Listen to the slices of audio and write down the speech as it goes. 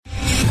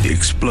The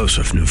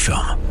explosive new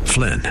film,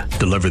 Flynn,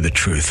 deliver the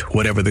truth,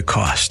 whatever the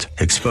cost,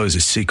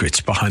 exposes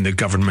secrets behind the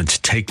government's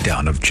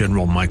takedown of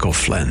General Michael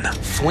Flynn.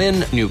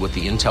 Flynn knew what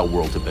the intel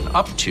world had been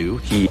up to.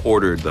 He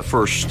ordered the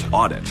first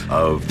audit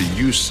of the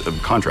use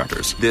of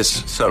contractors.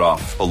 This set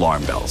off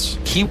alarm bells.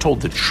 He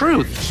told the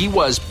truth. He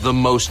was the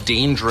most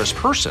dangerous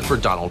person for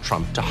Donald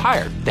Trump to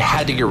hire. They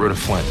had to get rid of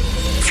Flynn.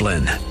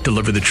 Flynn,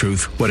 deliver the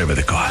truth, whatever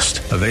the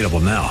cost. Available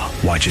now.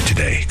 Watch it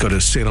today. Go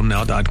to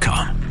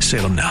salemnow.com.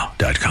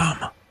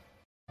 salemnow.com.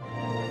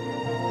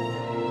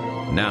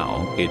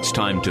 Now it's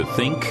time to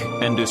think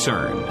and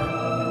discern.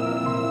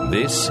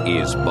 This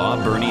is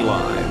Bob Burney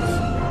Live.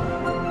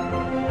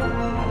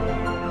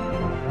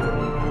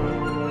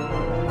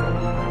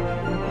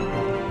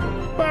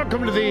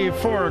 Welcome to the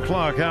 4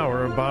 o'clock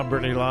hour of Bob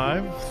Burney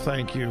Live.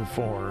 Thank you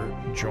for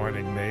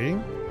joining me.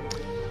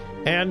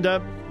 And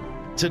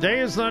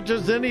today is not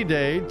just any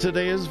day.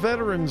 Today is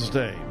Veterans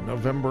Day,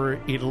 November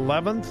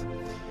 11th,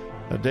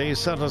 a day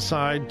set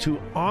aside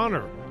to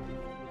honor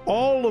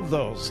all of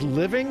those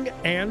living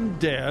and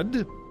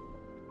dead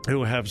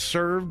who have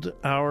served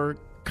our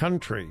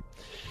country.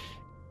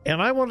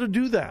 And I want to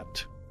do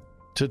that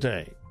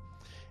today.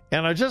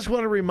 And I just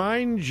want to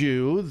remind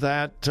you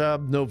that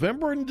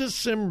November and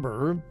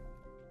December,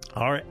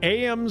 our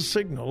AM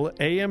signal,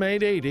 AM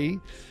 880,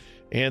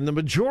 and the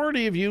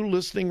majority of you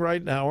listening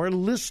right now are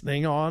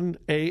listening on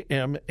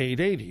AM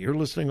 880. You're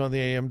listening on the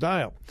AM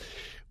dial.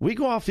 We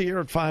go off the air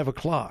at 5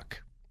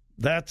 o'clock.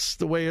 That's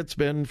the way it's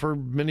been for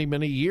many,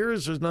 many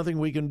years. There's nothing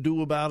we can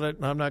do about it,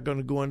 and I'm not going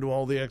to go into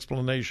all the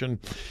explanation.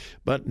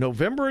 But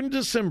November and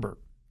December,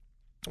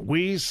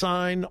 we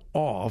sign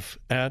off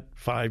at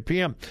 5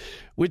 p.m.,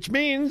 which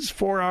means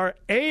for our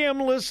AM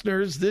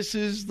listeners, this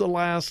is the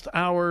last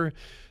hour.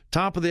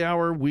 Top of the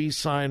hour, we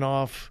sign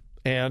off,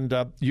 and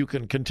you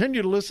can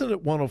continue to listen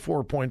at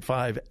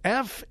 104.5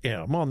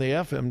 FM on the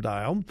FM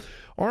dial,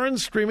 or in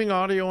streaming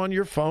audio on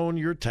your phone,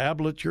 your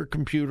tablet, your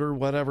computer,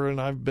 whatever, and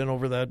I've been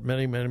over that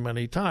many, many,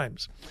 many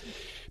times.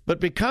 But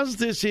because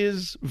this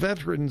is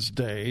Veterans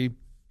Day,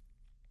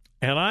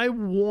 and I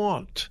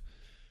want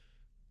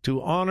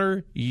to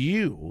honor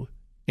you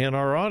in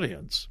our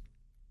audience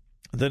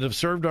that have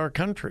served our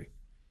country,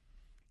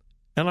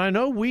 and I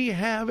know we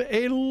have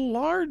a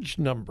large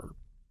number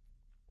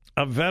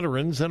of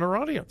veterans in our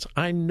audience.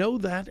 I know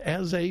that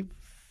as a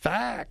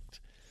fact.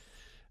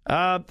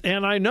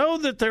 And I know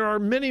that there are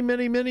many,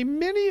 many, many,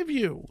 many of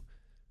you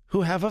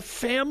who have a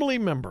family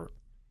member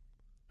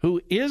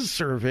who is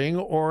serving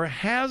or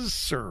has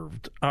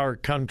served our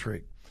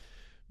country.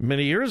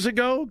 Many years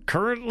ago,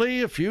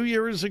 currently, a few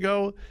years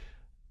ago,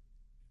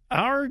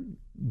 our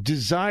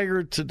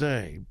desire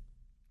today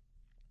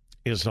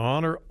is to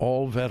honor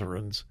all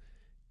veterans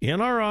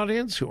in our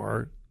audience who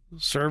are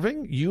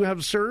serving, you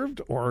have served,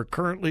 or are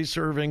currently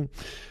serving,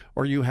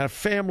 or you have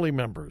family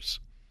members.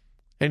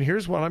 And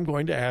here's what I'm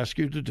going to ask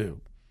you to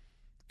do.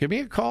 Give me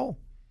a call,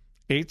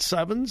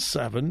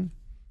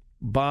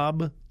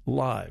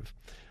 877-BOB-LIVE.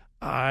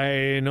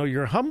 I know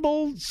you're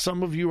humble.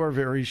 Some of you are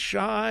very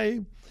shy.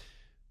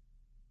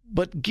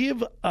 But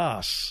give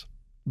us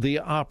the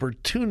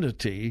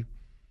opportunity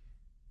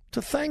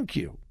to thank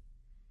you.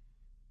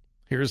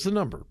 Here's the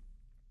number.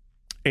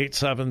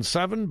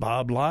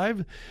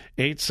 877-BOB-LIVE,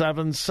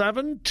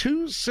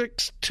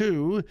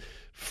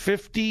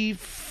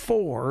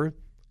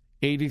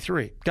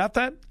 877-262-5483. Got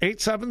that?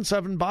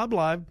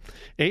 877-BOB-LIVE,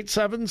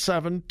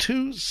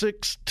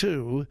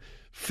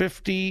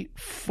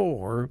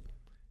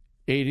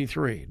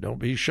 877-262-5483. Don't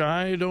be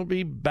shy. Don't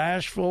be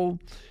bashful.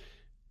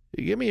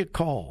 Give me a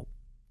call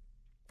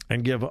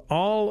and give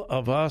all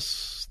of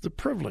us the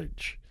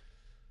privilege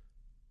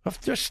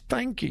of just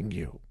thanking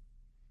you.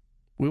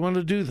 We want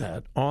to do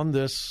that on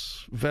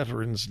this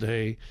Veterans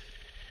Day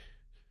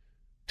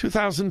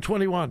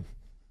 2021.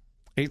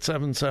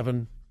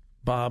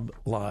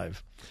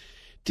 877-BOB-LIVE.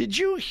 Did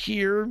you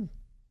hear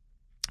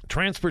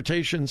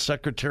Transportation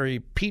Secretary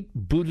Pete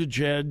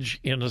Buttigieg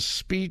in a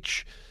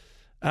speech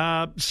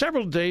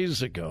several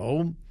days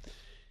ago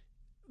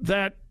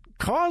that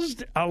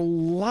caused a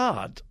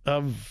lot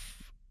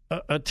of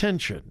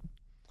attention?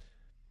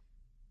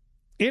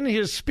 In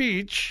his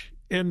speech,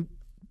 and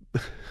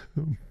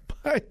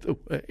by the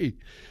way,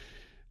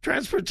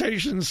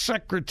 Transportation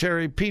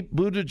Secretary Pete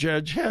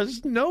Buttigieg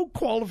has no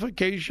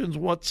qualifications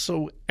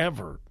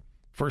whatsoever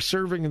for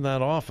serving in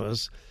that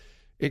office,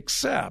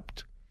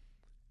 except,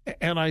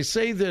 and I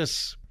say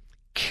this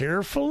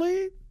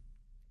carefully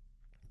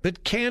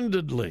but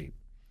candidly,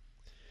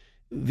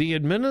 the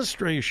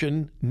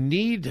administration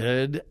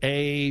needed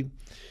a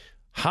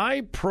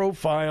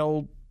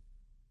high-profile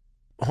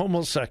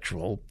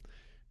homosexual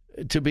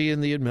to be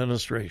in the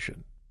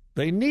administration.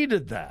 They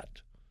needed that.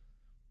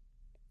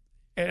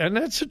 And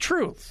that's the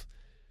truth.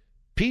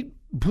 Pete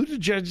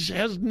Buttigieg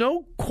has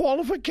no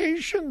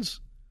qualifications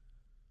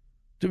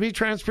to be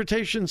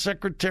transportation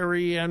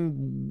secretary,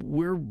 and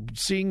we're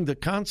seeing the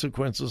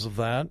consequences of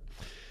that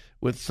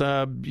with,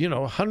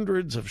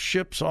 hundreds of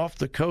ships off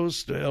the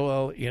coast.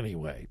 Well,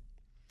 anyway.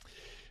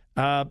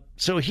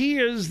 So he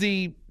is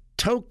the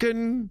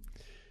token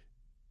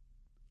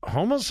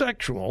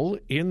homosexual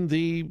in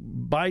the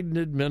Biden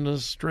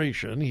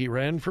administration. He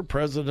ran for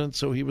president,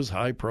 so he was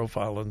high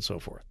profile and so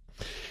forth.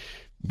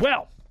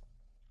 Well,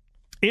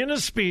 in a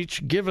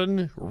speech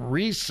given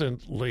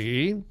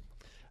recently,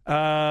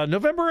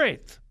 November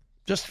 8th,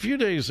 just a few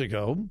days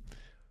ago,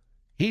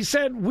 he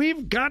said,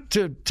 we've got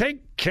to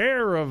take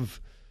care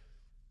of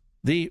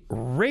the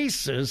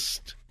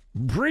racist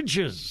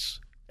bridges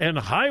and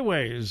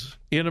highways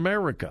in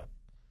America.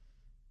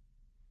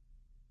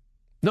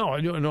 No.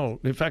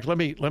 In fact, let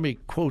me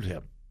quote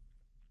him.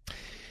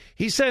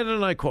 He said,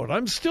 and I quote,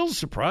 "I'm still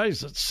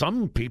surprised that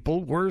some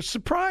people were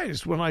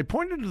surprised when I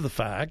pointed to the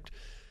fact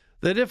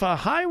that if a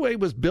highway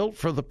was built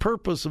for the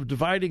purpose of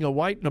dividing a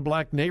white and a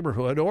black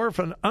neighborhood, or if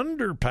an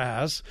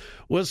underpass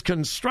was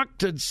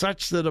constructed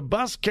such that a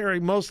bus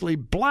carrying mostly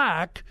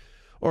black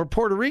or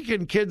Puerto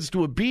Rican kids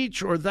to a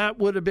beach, or that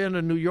would have been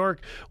in New York,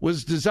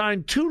 was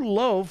designed too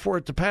low for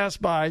it to pass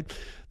by,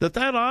 that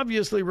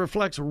obviously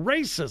reflects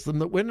racism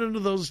that went into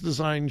those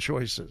design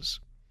choices."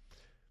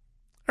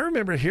 I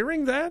remember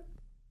hearing that,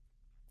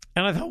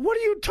 and I thought, what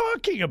are you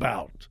talking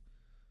about?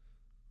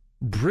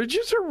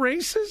 Bridges are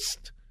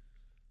racist?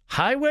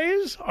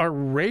 Highways are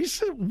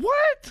racist?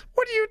 What?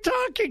 What are you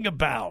talking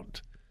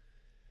about?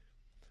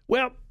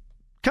 Well,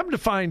 come to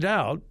find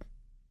out,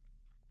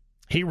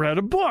 he read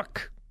a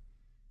book.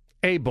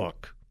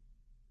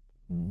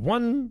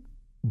 One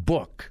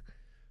book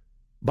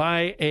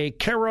by a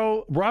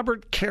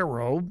Robert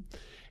Caro,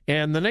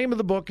 and the name of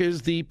the book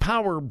is The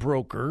Power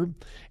Broker.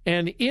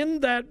 And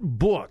in that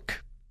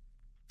book,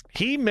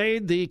 he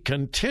made the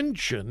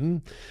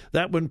contention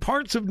that when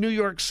parts of New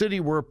York City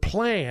were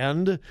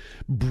planned,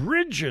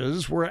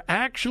 bridges were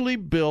actually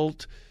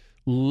built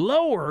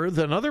lower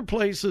than other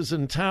places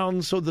in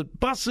town so that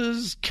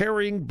buses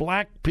carrying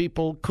black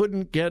people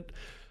couldn't get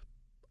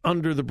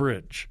under the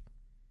bridge.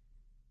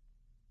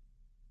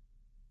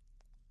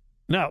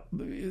 Now,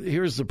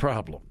 here's the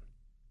problem.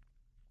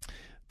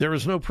 There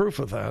is no proof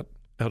of that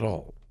at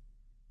all.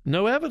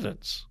 No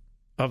evidence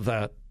of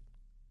that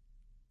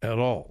at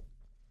all.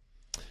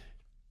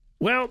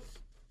 Well,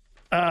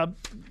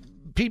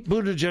 Pete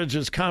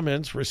Buttigieg's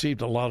comments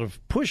received a lot of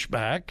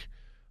pushback,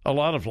 a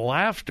lot of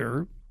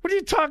laughter. What are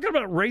you talking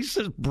about,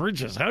 racist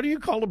bridges? How do you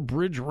call a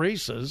bridge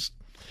racist?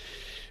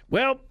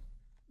 Well,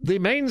 the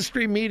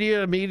mainstream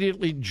media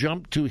immediately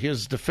jumped to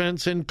his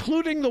defense,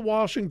 including the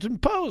Washington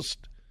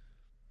Post,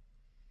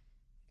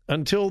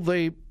 until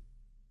they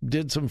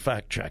did some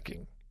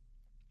fact-checking.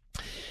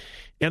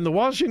 And the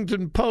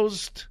Washington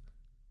Post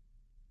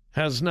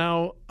has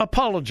now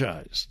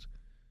apologized,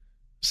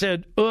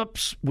 said,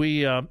 oops,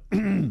 we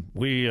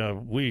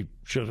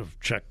should have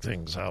checked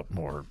things out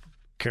more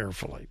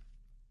carefully.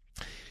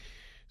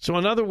 So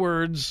in other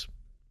words,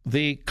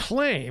 the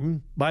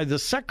claim by the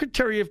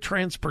Secretary of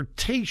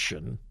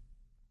Transportation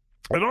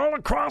that all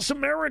across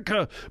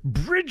America,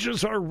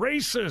 bridges are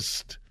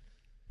racist,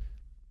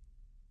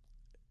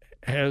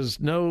 has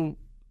no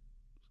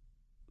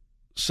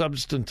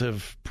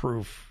substantive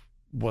proof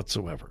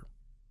whatsoever.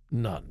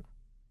 None.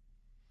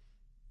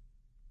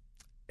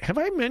 Have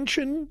I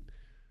mentioned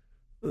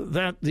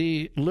that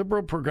the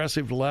liberal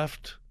progressive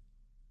left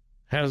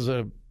has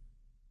a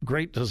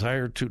great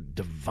desire to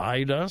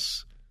divide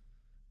us?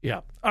 Yeah.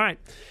 All right.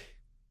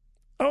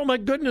 Oh, my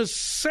goodness,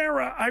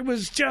 Sarah. I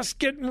was just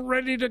getting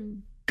ready to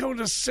go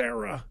to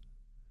Sarah.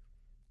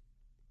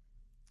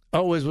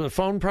 Oh, is it a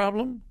phone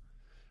problem?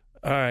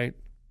 All right.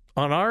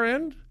 On our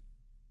end?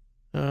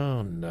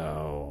 Oh,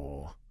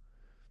 no.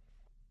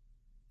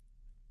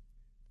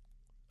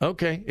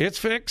 Okay, it's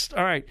fixed.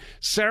 All right.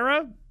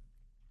 Sarah,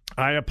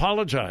 I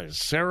apologize.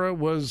 Sarah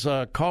was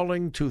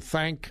calling to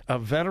thank a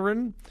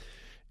veteran,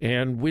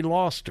 and we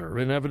lost her.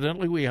 And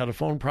evidently we had a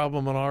phone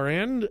problem on our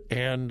end,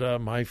 and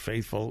my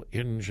faithful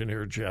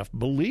engineer, Jeff,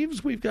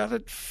 believes we've got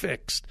it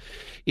fixed.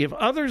 If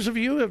others of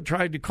you have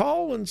tried to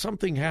call and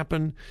something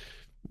happened,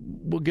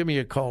 well, give me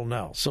a call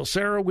now. So,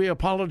 Sarah, we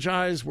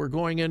apologize. We're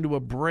going into a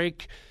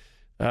break.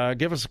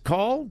 Give us a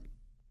call.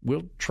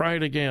 We'll try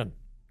it again.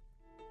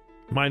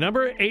 My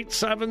number,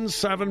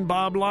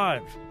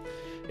 877-BOB-LIVE.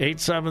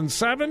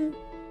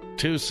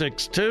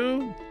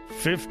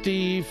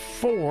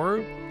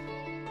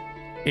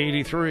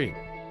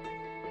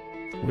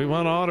 877-262-5483. We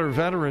want to honor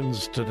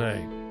veterans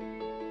today.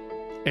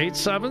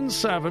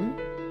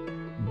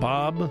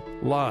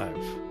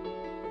 877-BOB-LIVE.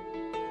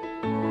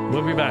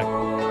 We'll be back.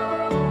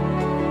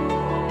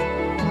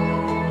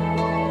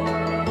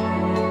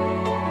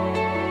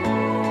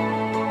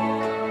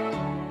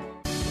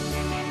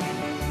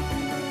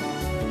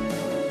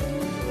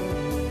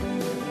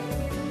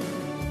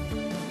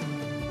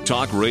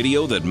 Talk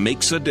radio that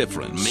makes a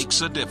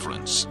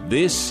difference.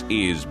 This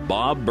is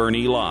Bob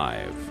Burney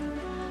Live.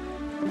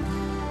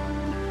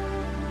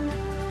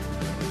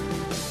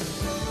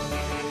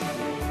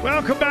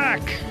 Welcome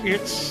back.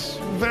 It's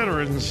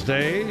Veterans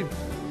Day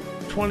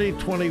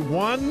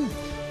 2021,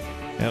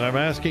 and I'm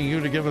asking you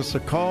to give us a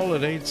call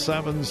at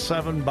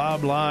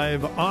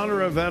 877-BOB-LIVE.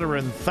 Honor a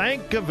veteran.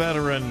 Thank a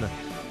veteran.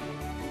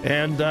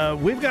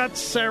 And we've got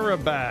Sarah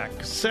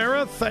back.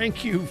 Sarah,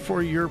 thank you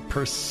for your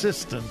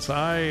persistence.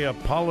 I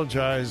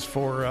apologize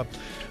for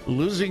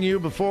losing you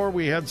before.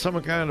 We had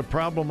some kind of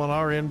problem on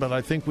our end, but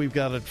I think we've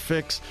got it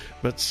fixed.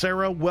 But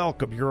Sarah,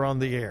 welcome. You're on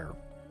the air.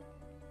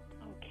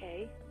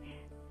 Okay.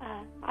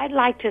 I'd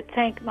like to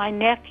thank my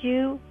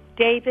nephew,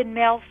 David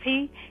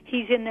Melfi.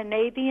 He's in the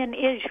Navy in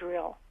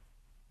Israel.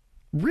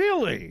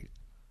 Really?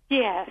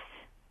 Yes.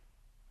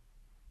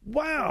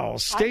 Wow.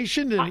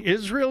 Stationed in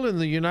Israel in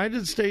the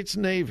United States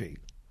Navy.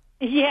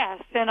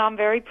 Yes, and I'm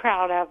very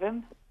proud of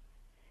him.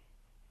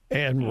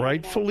 And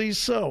rightfully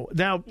so.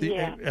 Now,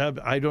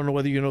 I don't know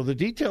whether you know the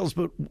details,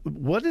 but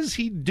what is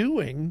he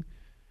doing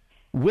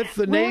with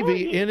the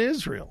Navy in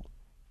Israel?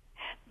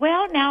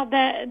 Well, now,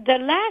 the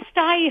last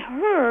I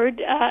heard,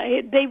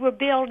 they were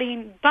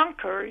building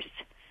bunkers,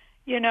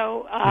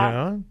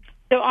 Yeah.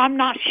 So I'm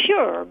not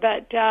sure,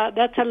 but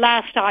that's the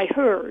last I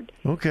heard.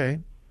 Okay.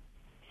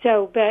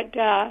 So, but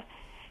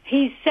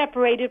he's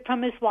separated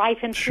from his wife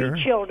and Sure.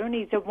 3 children.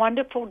 He's a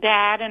wonderful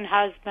dad and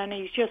husband.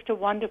 He's just a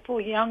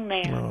wonderful young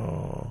man.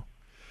 Oh.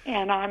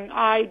 And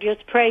I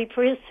just pray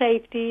for his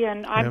safety,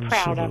 and I'm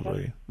proud of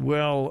him.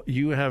 Well,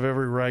 you have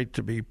every right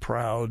to be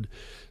proud.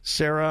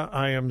 Sarah,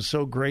 I am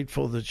so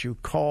grateful that you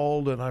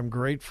called, and I'm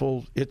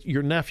grateful.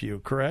 Your nephew,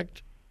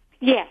 correct?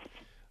 Yes.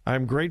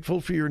 I'm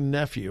grateful for your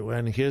nephew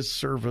and his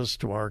service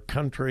to our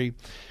country,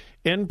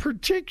 and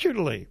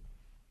particularly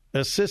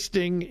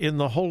assisting in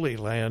the Holy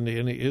Land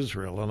in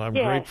Israel. And I'm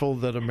grateful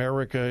that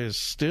America is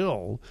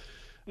still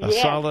a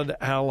solid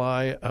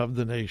ally of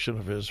the nation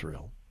of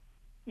Israel.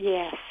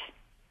 Yes.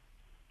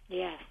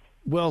 Yes.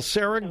 Well,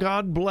 Sarah,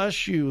 God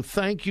bless you.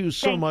 Thank you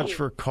so much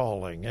for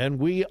calling, and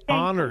we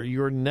honor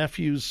your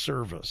nephew's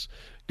service.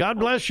 God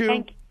bless you.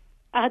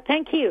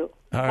 Thank you.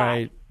 All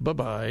right.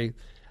 Bye-bye.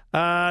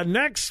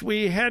 Next,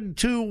 we head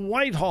to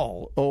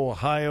Whitehall,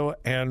 Ohio,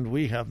 and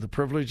we have the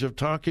privilege of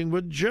talking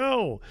with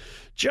Joe.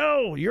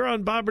 Joe, you're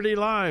on Bob Burney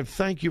Live.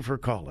 Thank you for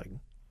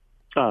calling.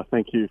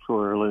 Thank you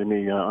for letting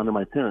me honor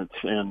my parents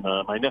and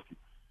my nephew.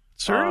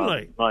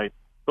 Certainly. Both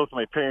of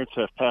my parents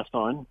have passed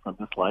on from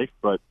this life,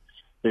 but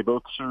they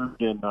both served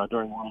during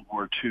World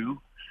War II.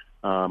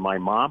 My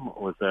mom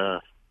was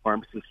a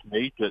pharmacist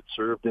mate that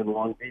served in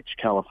Long Beach,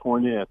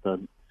 California at the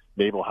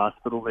Naval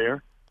Hospital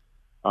there.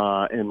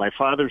 And my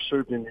father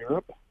served in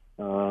Europe.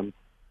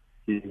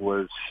 He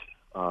was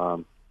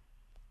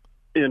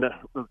he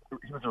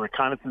was a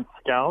reconnaissance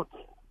scout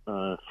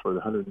for the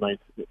 109th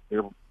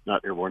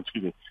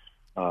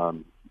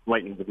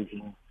Lightning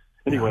Division.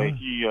 Anyway,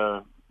 he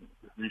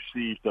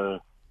received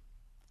a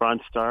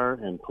Bronze Star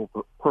and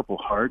Purple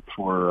Heart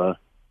for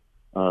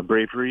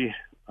bravery.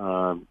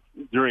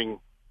 During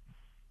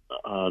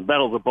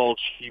Battle of the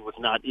Bulge, he was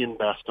not in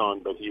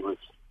Bastogne, but he was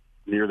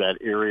near that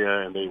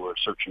area, and they were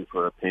searching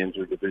for a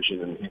Panzer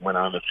division, and he went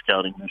on a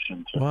scouting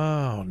mission to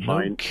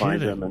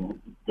find them, and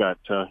got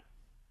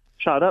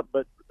shot up,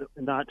 but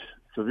not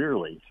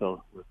severely.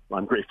 So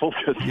I'm grateful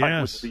because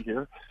I would be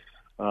here.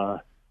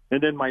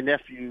 And then my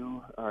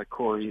nephew,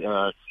 Corey,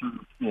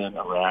 served in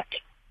Iraq,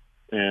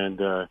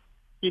 and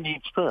he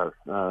needs prayer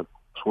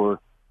for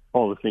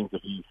all the things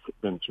that he's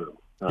been through.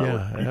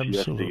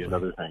 Absolutely. And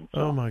other things.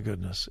 So. Oh, my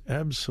goodness.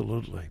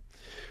 Absolutely.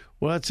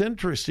 Well, that's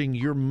interesting.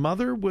 Your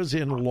mother was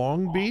in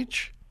Long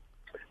Beach?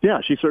 Yeah,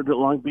 she served at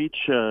Long Beach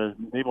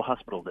Naval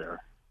Hospital there.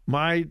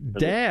 My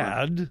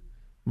dad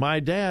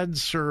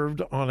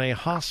served on a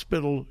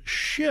hospital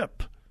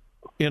ship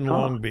in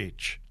Long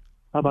Beach.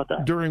 How about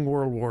that? During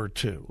World War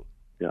II.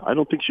 Yeah, I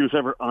don't think she was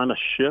ever on a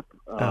ship,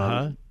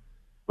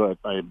 but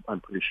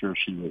I'm pretty sure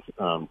she was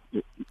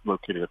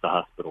located at the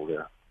hospital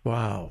there.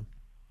 Wow.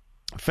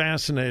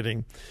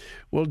 Fascinating.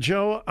 Well,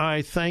 Joe,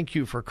 I thank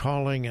you for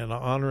calling and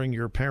honoring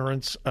your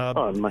parents. I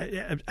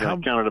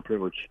counted a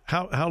privilege.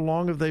 How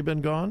long have they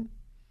been gone?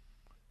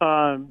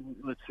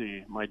 Let's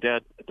see. My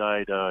dad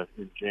died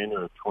in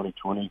January of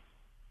 2020.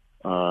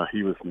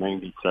 He was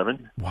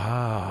 97.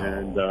 Wow.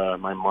 And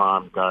my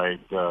mom died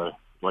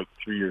like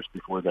 3 years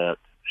before that.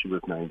 She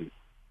was 90.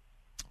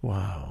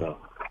 Wow. So.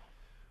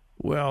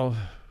 Well,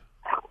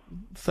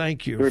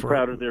 thank you. Very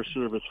proud of their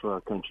service for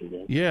our country.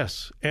 Man.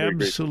 Yes,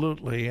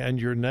 absolutely. And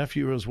your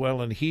nephew as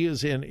well, and he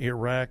is in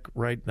Iraq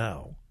right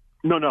now.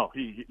 No.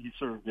 He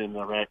served in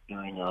Iraq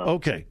during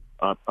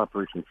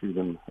Operation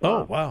Freedom.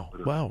 Wow.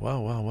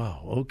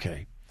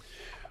 Okay.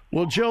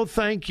 Well, Joe,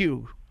 thank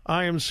you.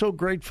 I am so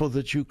grateful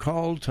that you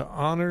called to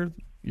honor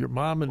your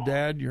mom and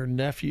dad, your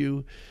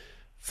nephew.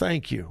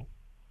 Thank you.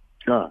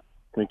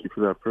 Thank you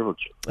for that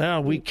privilege.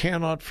 We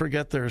cannot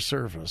forget their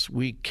service.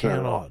 We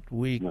cannot.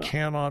 We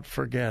cannot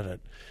forget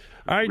it.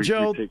 All right,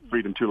 Joe. We take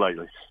freedom too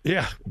lightly.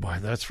 Yeah, boy,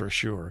 that's for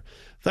sure.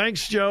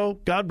 Thanks, Joe.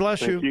 God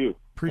bless you. Thank you.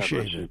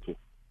 Appreciate it.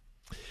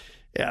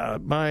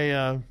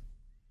 Yeah,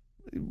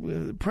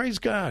 praise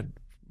God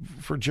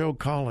for Joe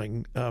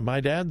calling. My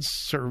dad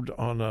served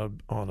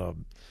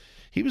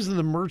he was in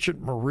the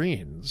Merchant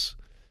Marines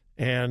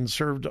and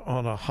served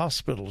on a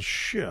hospital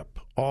ship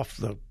off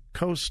the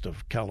coast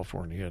of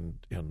California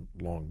in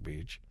Long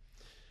Beach.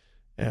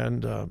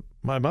 And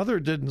my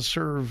mother didn't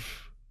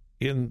serve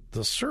in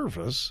the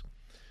service,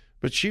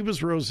 but she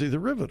was Rosie the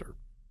Riveter.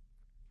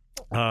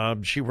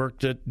 She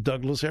worked at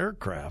Douglas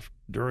Aircraft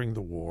during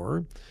the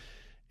war,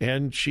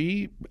 and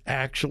she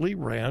actually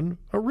ran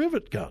a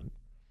rivet gun.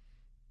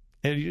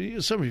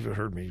 And some of you have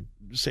heard me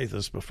say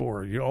this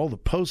before. All the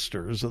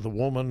posters of the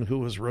woman who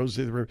was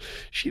Rosie the Riveter,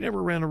 she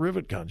never ran a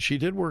rivet gun. She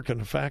did work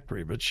in a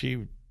factory, but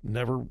she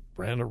never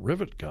ran a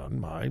rivet gun.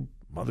 My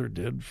mother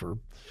did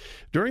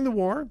during the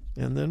war,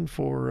 and then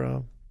for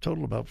a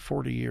total about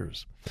 40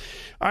 years.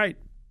 All right.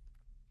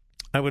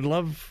 I would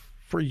love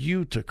for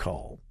you to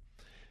call.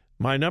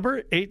 My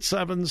number,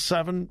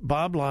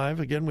 877-BOB-LIVE.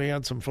 Again, we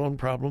had some phone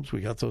problems.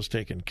 We got those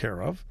taken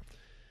care of.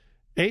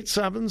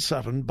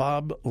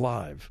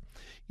 877-BOB-LIVE.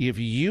 If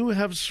you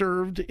have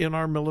served in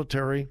our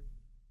military,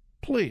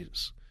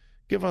 please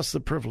give us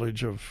the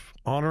privilege of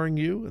honoring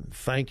you and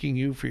thanking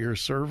you for your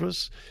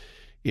service.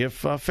 If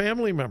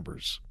family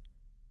members,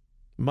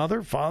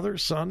 mother, father,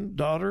 son,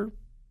 daughter,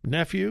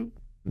 nephew,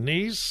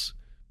 niece,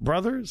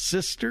 brother,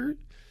 sister,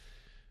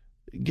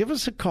 give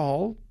us a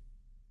call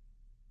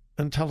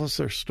and tell us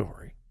their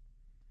story.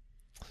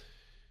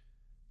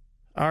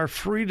 Our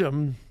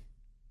freedom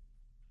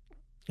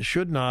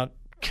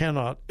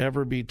cannot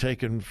ever be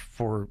taken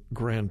for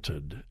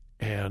granted.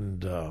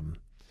 And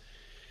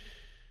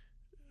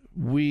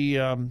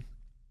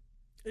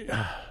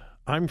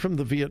I'm from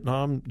the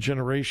Vietnam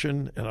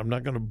generation, and I'm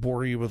not going to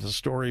bore you with a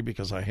story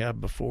because I have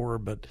before,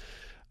 but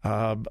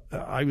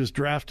I was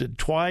drafted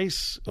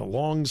twice, a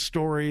long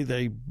story.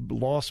 They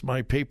lost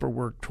my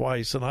paperwork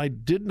twice, and I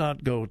did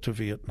not go to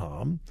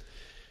Vietnam.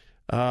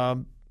 I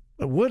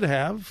would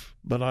have,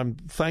 but I'm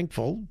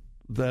thankful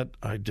that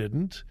I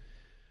didn't.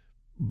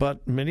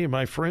 But many of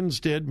my friends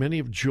did. Many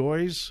of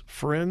Joy's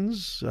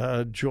friends,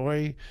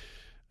 Joy,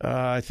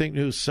 I think,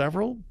 knew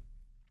several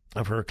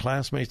of her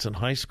classmates in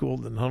high school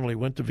that not only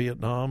went to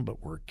Vietnam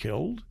but were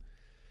killed.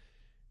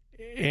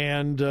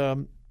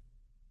 And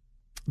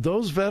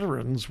those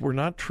veterans were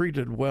not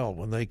treated well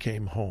when they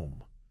came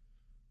home.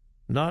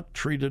 Not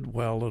treated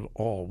well at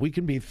all. We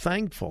can be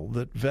thankful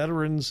that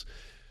veterans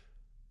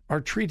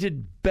are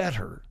treated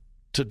better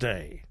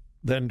today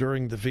than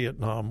during the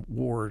Vietnam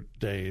War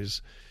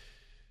days.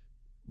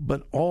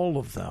 But all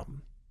of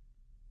them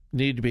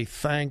need to be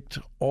thanked.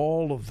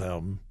 All of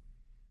them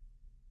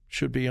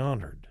should be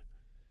honored.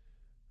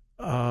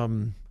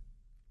 One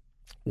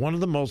of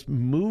the most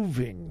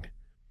moving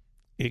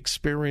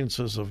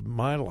experiences of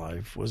my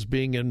life was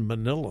being in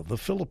Manila, the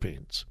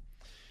Philippines.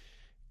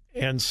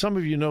 And some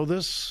of you know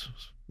this,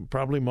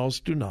 probably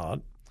most do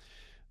not.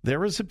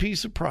 There is a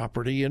piece of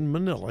property in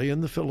Manila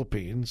in the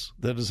Philippines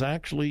that is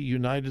actually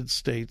United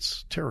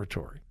States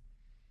territory.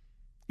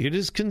 It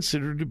is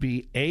considered to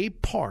be a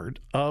part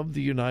of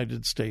the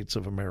United States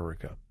of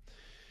America.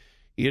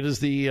 It is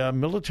the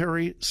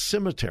military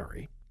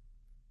cemetery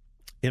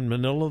in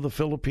Manila, the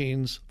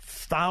Philippines.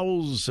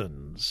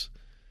 Thousands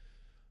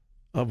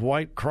of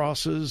white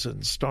crosses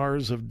and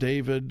stars of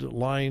David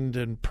lined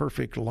in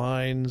perfect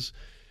lines.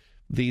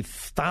 The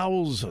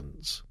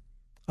thousands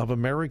of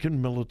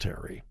American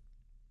military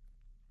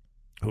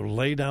who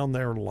lay down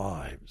their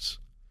lives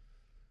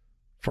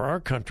for our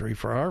country,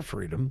 for our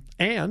freedom,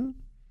 and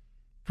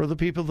for the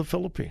people of the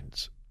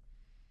Philippines.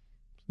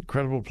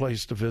 Incredible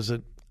place to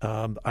visit.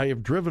 I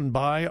have driven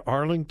by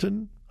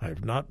Arlington. I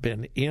have not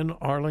been in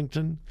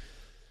Arlington.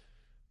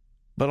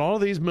 But all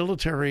these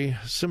military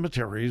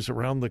cemeteries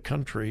around the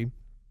country,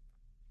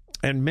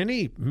 and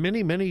many,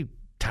 many, many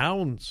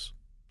towns,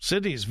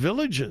 cities,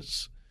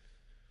 villages,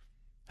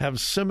 have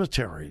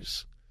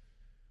cemeteries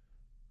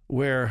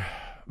where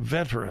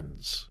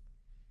veterans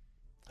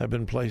have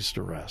been placed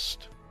to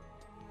rest.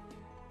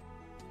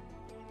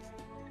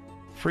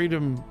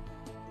 Freedom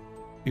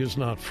is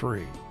not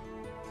free,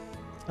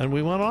 and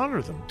we want to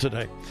honor them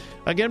today.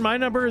 Again, my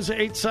number is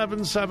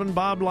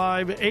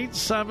 877-BOB-LIVE,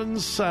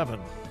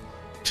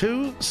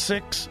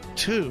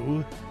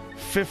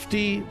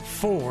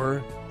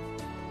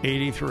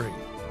 877-262-5483.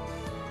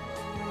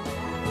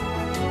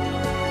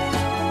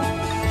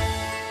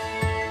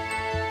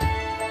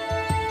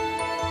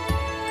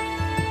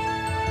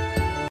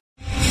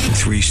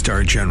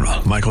 Three-star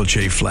General Michael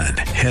J. Flynn,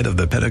 head of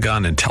the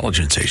Pentagon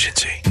Intelligence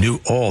Agency, knew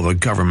all the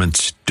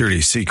government's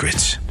dirty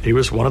secrets. He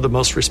was one of the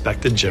most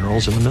respected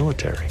generals in the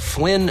military.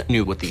 Flynn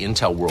knew what the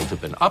intel world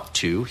had been up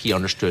to. He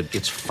understood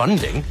its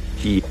funding.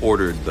 He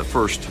ordered the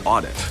first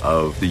audit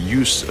of the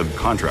use of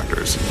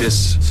contractors.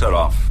 This set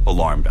off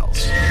alarm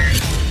bells.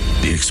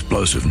 The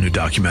explosive new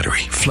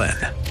documentary, Flynn,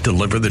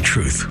 Deliver the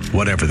Truth,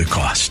 Whatever the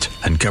Cost,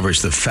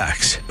 uncovers the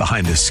facts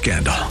behind this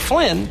scandal.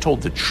 Flynn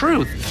told the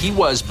truth. He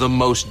was the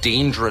most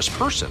dangerous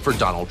person for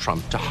Donald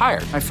Trump to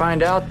hire. I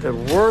find out the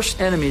worst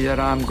enemy that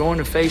I'm going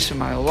to face in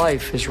my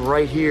life is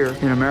right here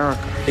in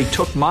America. They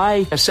took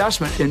my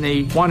assessment and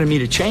they wanted me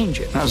to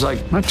change it. And I was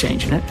like, I'm not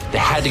changing it. They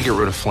had to get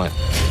rid of Flynn.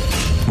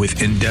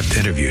 With in-depth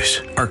interviews,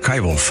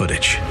 archival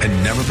footage,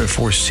 and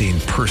never-before-seen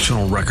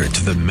personal records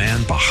of the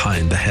man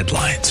behind the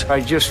headlines.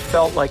 I just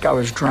felt like I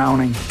was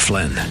drowning.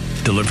 Flynn,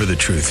 Deliver the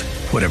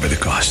Truth, Whatever the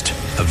Cost.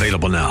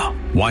 Available now.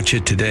 Watch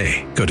it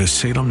today. Go to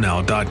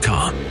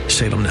salemnow.com.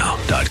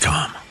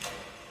 salemnow.com.